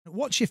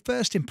What's your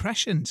first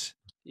impressions?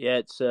 Yeah,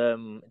 it's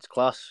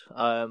class.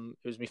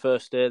 It was my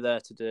first day there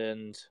today,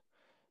 and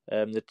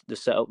the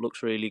setup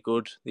looks really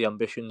good. The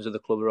ambitions of the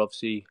club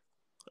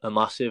are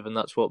massive, and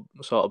that's what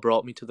sort of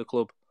brought me to the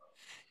club.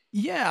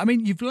 Yeah, I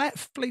mean, you've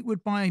left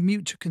Fleetwood by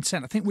mutual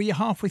consent. I think were you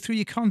halfway through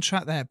your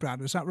contract there, Brad?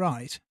 Was that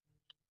right?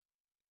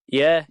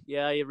 Yeah.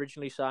 I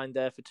originally signed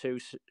there for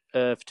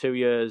 2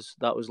 years.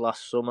 That was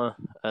last summer,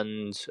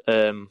 and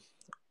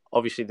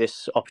obviously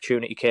this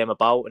opportunity came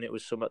about, and it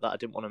was something that I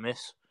didn't want to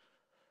miss.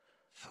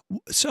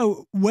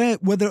 So, where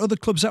were there other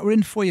clubs that were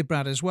in for you,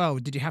 Brad, as well?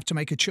 Did you have to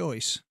make a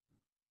choice?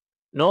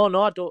 No,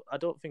 I don't. I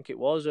don't think it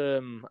was.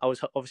 I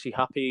was obviously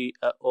happy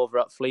over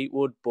at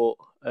Fleetwood, but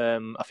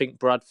I think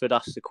Bradford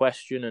asked the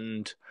question,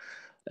 and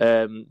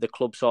the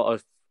club sort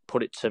of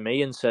put it to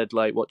me and said,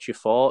 like, "What's your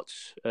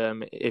thoughts?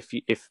 If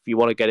you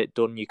want to get it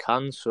done, you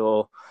can."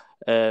 So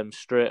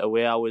straight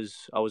away, I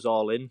was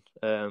all in.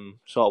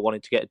 Sort of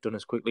wanted to get it done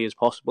as quickly as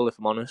possible, if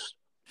I'm honest.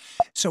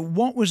 So,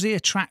 what was the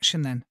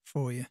attraction then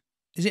for you?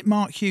 Is it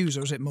Mark Hughes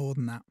or is it more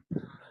than that?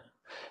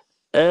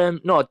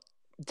 No,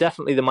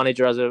 definitely the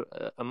manager has a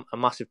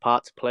massive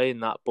part to play in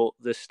that, but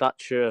the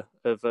stature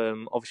of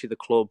obviously the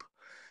club,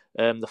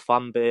 the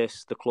fan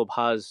base the club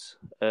has,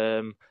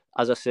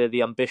 as I say,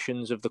 the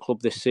ambitions of the club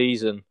this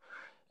season,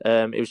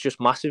 it was just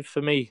massive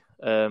for me.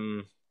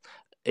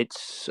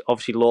 It's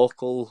obviously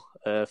local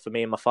for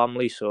me and my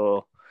family,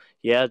 so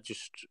yeah,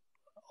 just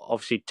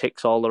obviously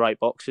ticks all the right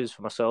boxes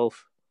for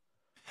myself.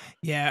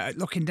 Yeah,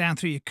 looking down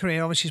through your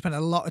career, obviously you spent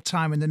a lot of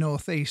time in the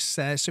northeast,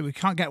 so we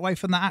can't get away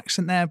from that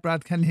accent there,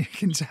 Brad. Can you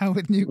can tell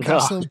with No,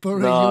 Newcastle, Borough,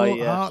 no, York,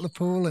 yeah,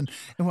 Hartlepool, and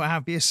what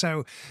have you.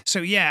 So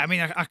yeah, I mean,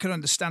 I could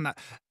understand that.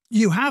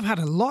 You have had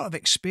a lot of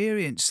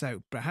experience,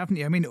 though, Brad, haven't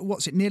you? I mean,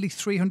 what's it? Nearly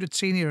 300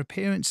 senior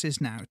appearances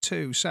now,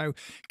 too. So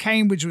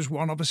Cambridge was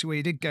one, obviously, where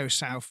you did go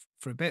south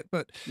for a bit,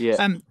 but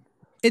yeah.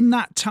 in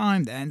that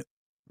time, then,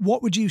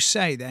 what would you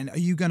say? Then, are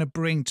you going to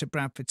bring to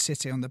Bradford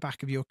City on the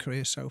back of your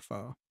career so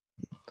far?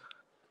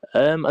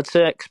 I'd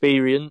say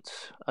experience.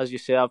 As you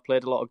say, I've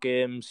played a lot of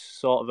games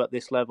sort of at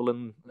this level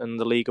and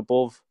the league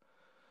above.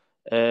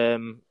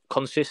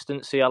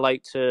 Consistency, I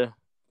like to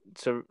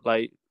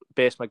like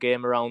base my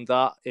game around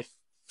that. If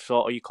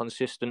sort of you're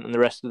consistent and the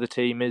rest of the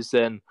team is,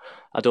 then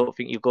I don't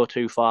think you go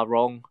too far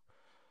wrong.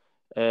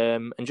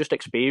 And just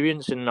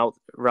experience and out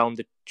around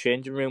the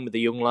changing room with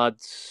the young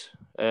lads,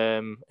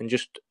 and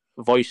just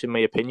voicing my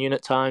opinion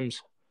at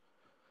times.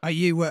 Are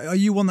you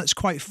one that's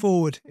quite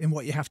forward in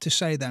what you have to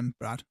say then,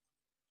 Brad?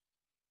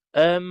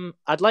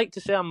 I'd like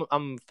to say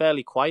I'm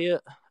fairly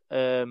quiet,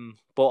 but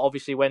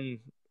obviously when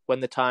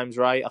the time's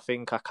right, I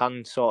think I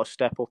can sort of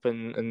step up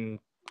and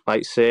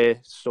like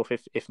say stuff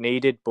if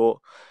needed. But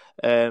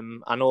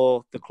I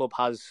know the club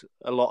has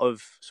a lot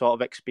of sort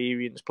of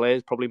experienced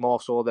players, probably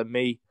more so than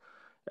me,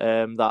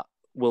 that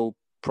will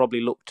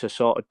probably look to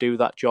sort of do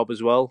that job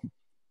as well.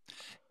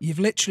 You've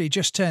literally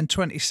just turned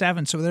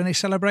 27, so were there any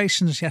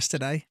celebrations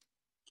yesterday?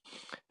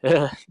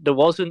 There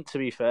wasn't, to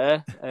be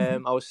fair. I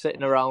was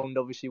sitting around,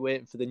 obviously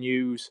waiting for the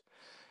news.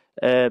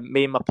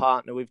 Me and my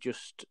partner, we've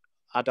just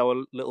had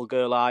our little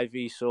girl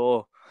Ivy,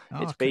 so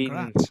Oh, it's been.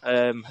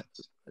 congrats.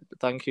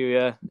 Thank you.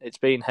 Yeah, it's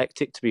been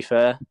hectic, to be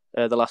fair.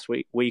 The last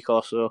week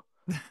or so.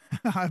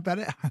 I bet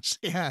it has.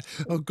 Yeah.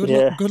 Oh, good luck.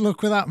 Yeah. Good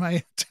luck with that,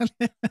 mate.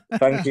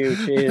 Thank you.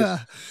 Cheers.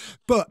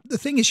 But the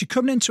thing is, you're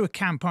coming into a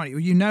camp, aren't you?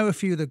 You know a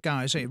few of the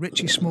guys, don't you?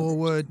 Richie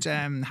Smallwood,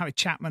 Harry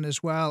Chapman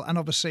as well, and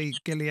obviously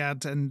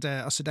Gilead and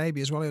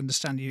Osadabi as well. I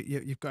understand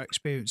you've got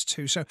experience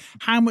too. So,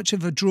 how much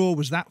of a draw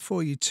was that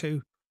for you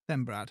too,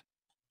 then, Brad?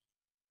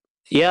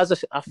 Yeah,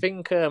 I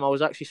think I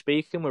was actually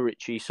speaking with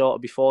Richie sort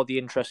of before the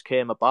interest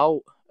came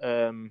about,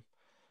 and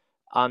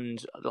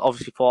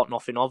obviously thought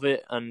nothing of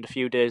it. And a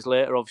few days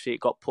later, obviously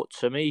it got put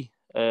to me,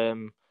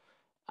 and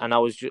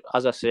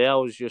as I say, I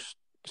was just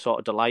sort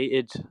of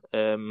delighted.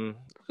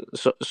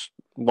 So,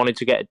 wanted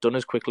to get it done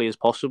as quickly as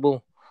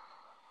possible.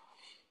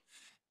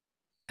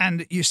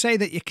 And you say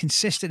that you're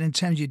consistent in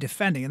terms of your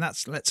defending, and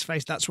that's, let's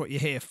face, that's what you're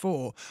here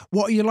for.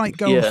 What are you like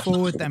going Yeah,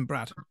 forward then,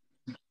 Brad?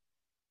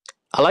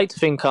 I like to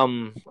think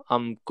I'm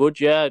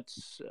good. Yeah,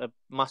 it's a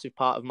massive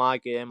part of my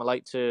game. I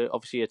like to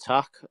obviously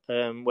attack,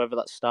 whether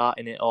that's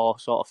starting it or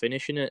sort of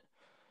finishing it.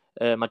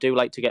 I do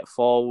like to get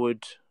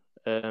forward,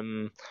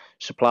 um,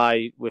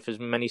 supply with as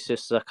many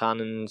assists as I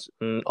can,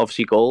 and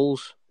obviously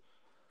goals.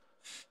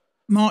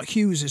 Mark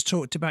Hughes has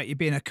talked about you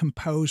being a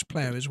composed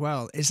player as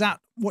well. Is that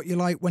what you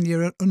like when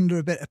you're under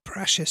a bit of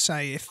pressure?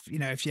 Say, if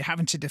you're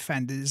having to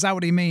defend, is that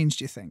what he means?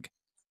 Do you think?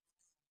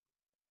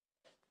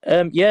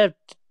 Yeah,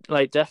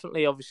 like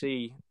definitely.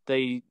 Obviously,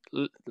 the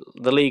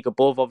league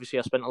above. Obviously,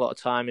 I spent a lot of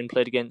time and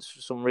played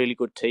against some really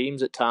good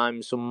teams at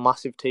times, some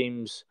massive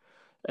teams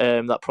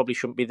that probably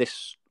shouldn't be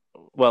this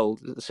well,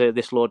 say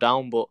this low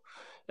down. But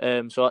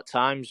so at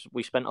times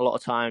we spent a lot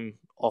of time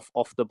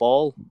off the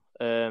ball.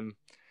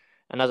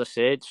 And as I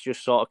said, it's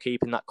just sort of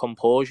keeping that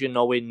composure,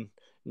 knowing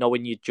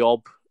your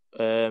job,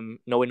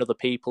 knowing other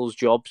people's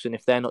jobs, and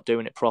if they're not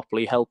doing it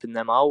properly, helping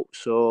them out.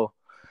 So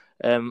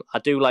I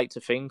do like to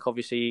think,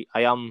 obviously,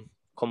 I am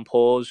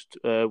composed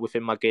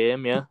within my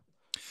game. Yeah.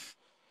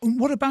 And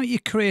what about your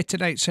career to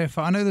date so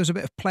far? I know there was a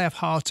bit of play of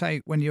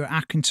heartache when you were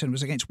at Accrington,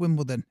 was against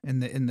Wimbledon in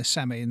the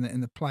semi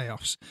in the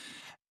playoffs.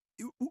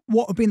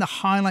 What have been the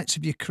highlights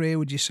of your career,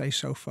 would you say,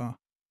 so far?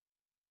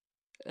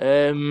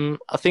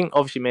 I think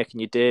obviously making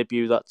your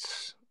debut,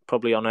 that's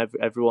probably on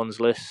everyone's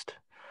list.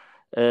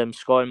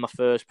 Scoring my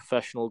first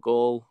professional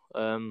goal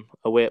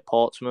away at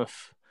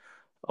Portsmouth,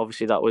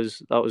 obviously that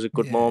was a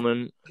good Yeah.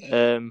 moment.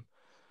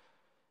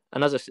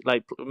 And as I said,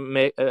 like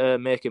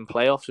making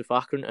playoffs with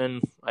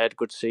Accrington, I had a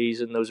good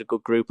season. There was a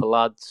good group of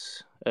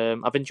lads.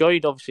 I've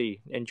enjoyed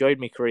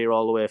my career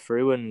all the way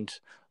through, and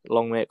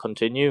long may it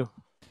continue.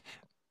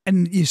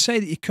 And you say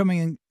that you're coming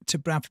into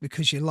Bradford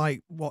because you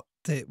like what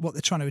they're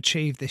trying to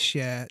achieve this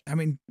year. I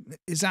mean,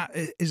 is that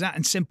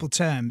in simple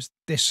terms?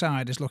 This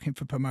side is looking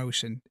for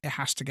promotion. It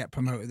has to get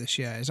promoted this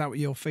year. Is that what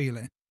you're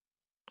feeling?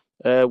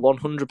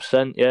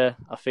 100%, yeah.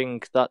 I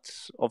think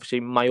that's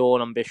obviously my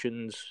own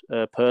ambitions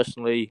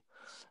personally.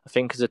 I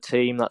think as a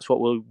team, that's what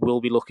we'll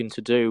be looking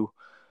to do,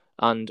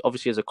 and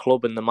obviously as a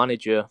club and the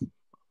manager,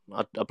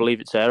 I believe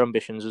it's their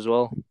ambitions as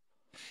well.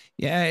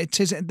 Yeah, it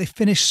is. They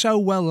finished so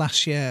well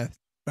last year,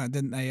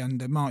 didn't they?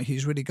 And Mark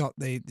Hughes really got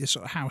the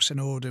sort of house in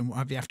order and what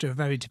have you after a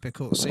very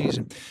difficult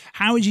season.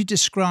 How would you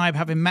describe,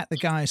 having met the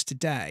guys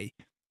today,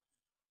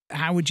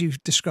 how would you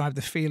describe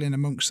the feeling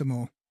amongst them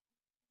all?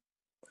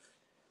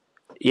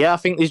 Yeah, I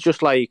think there's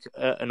just like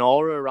an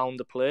aura around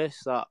the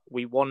place that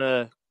we want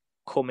to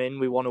come in,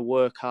 we want to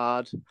work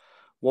hard,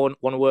 want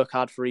to work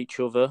hard for each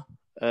other,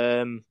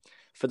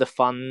 for the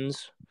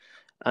fans,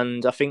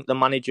 and I think the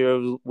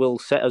manager will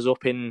set us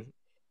up in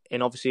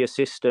obviously a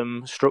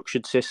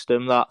structured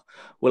system that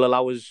will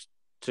allow us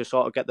to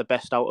sort of get the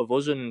best out of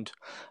us. And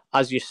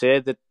as you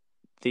said,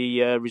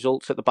 the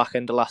results at the back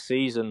end of last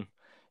season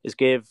has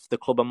gave the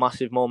club a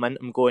massive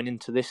momentum going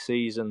into this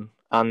season.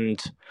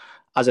 And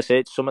as I say,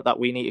 it's something that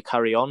we need to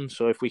carry on.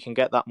 So if we can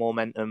get that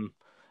momentum,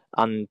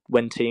 and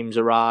when teams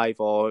arrive,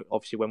 or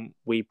obviously when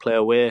we play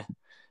away,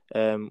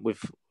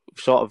 we've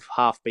sort of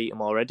half beat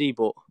them already.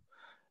 But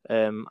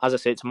as I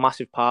say, it's a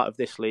massive part of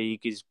this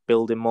league is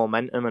building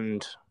momentum,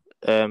 and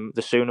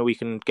the sooner we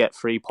can get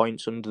 3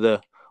 points under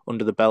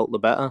the belt, the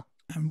better.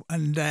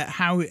 And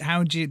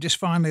how do you, just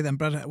finally then,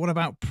 Brad? What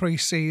about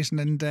pre-season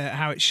and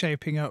how it's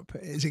shaping up?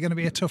 Is it going to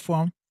be a tough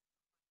one?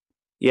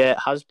 Yeah, it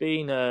has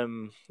been.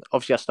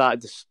 Obviously, I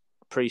started this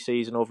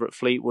pre-season over at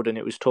Fleetwood, and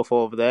it was tough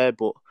over there.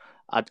 But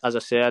as I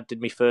say, I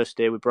did my first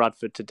day with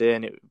Bradford today,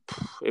 and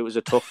it was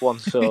a tough one.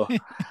 So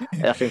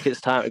I think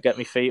it's time to get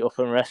my feet up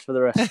and rest for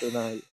the rest of the night.